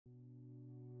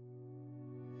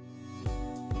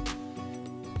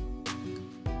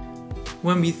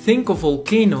When we think of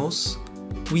volcanoes,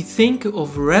 we think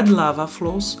of red lava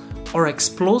flows or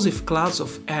explosive clouds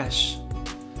of ash.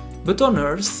 But on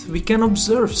Earth, we can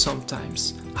observe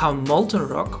sometimes how molten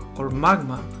rock or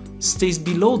magma stays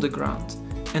below the ground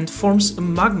and forms a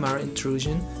magma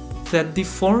intrusion that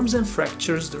deforms and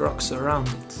fractures the rocks around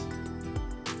it.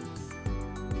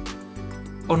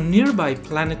 On nearby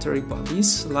planetary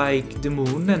bodies like the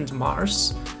Moon and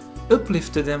Mars,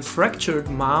 uplifted and fractured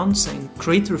mounds and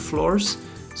crater floors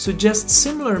suggest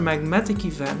similar magmatic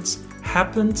events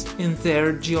happened in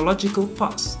their geological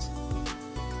past.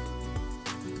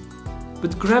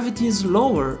 But gravity is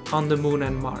lower on the Moon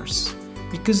and Mars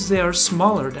because they are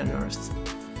smaller than Earth.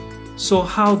 So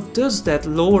how does that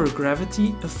lower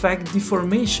gravity affect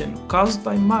deformation caused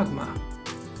by magma?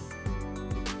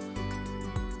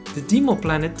 The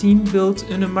Demoplanet team built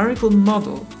a numerical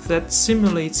model that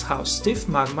simulates how stiff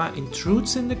magma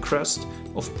intrudes in the crust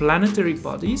of planetary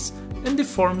bodies and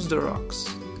deforms the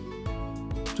rocks.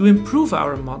 To improve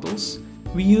our models,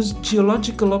 we used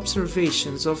geological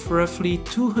observations of roughly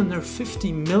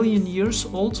 250 million years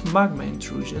old magma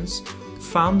intrusions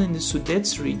found in the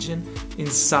Sudets region in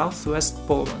southwest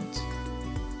Poland.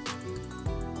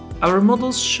 Our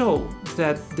models show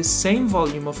that the same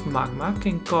volume of magma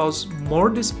can cause more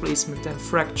displacement and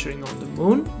fracturing on the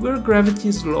Moon, where gravity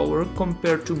is lower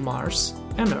compared to Mars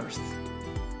and Earth.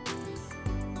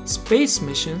 Space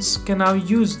missions can now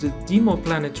use the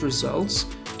Demoplanet results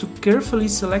to carefully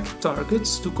select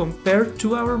targets to compare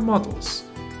to our models,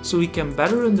 so we can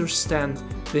better understand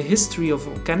the history of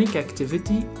volcanic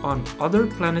activity on other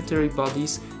planetary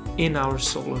bodies in our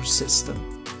solar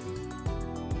system.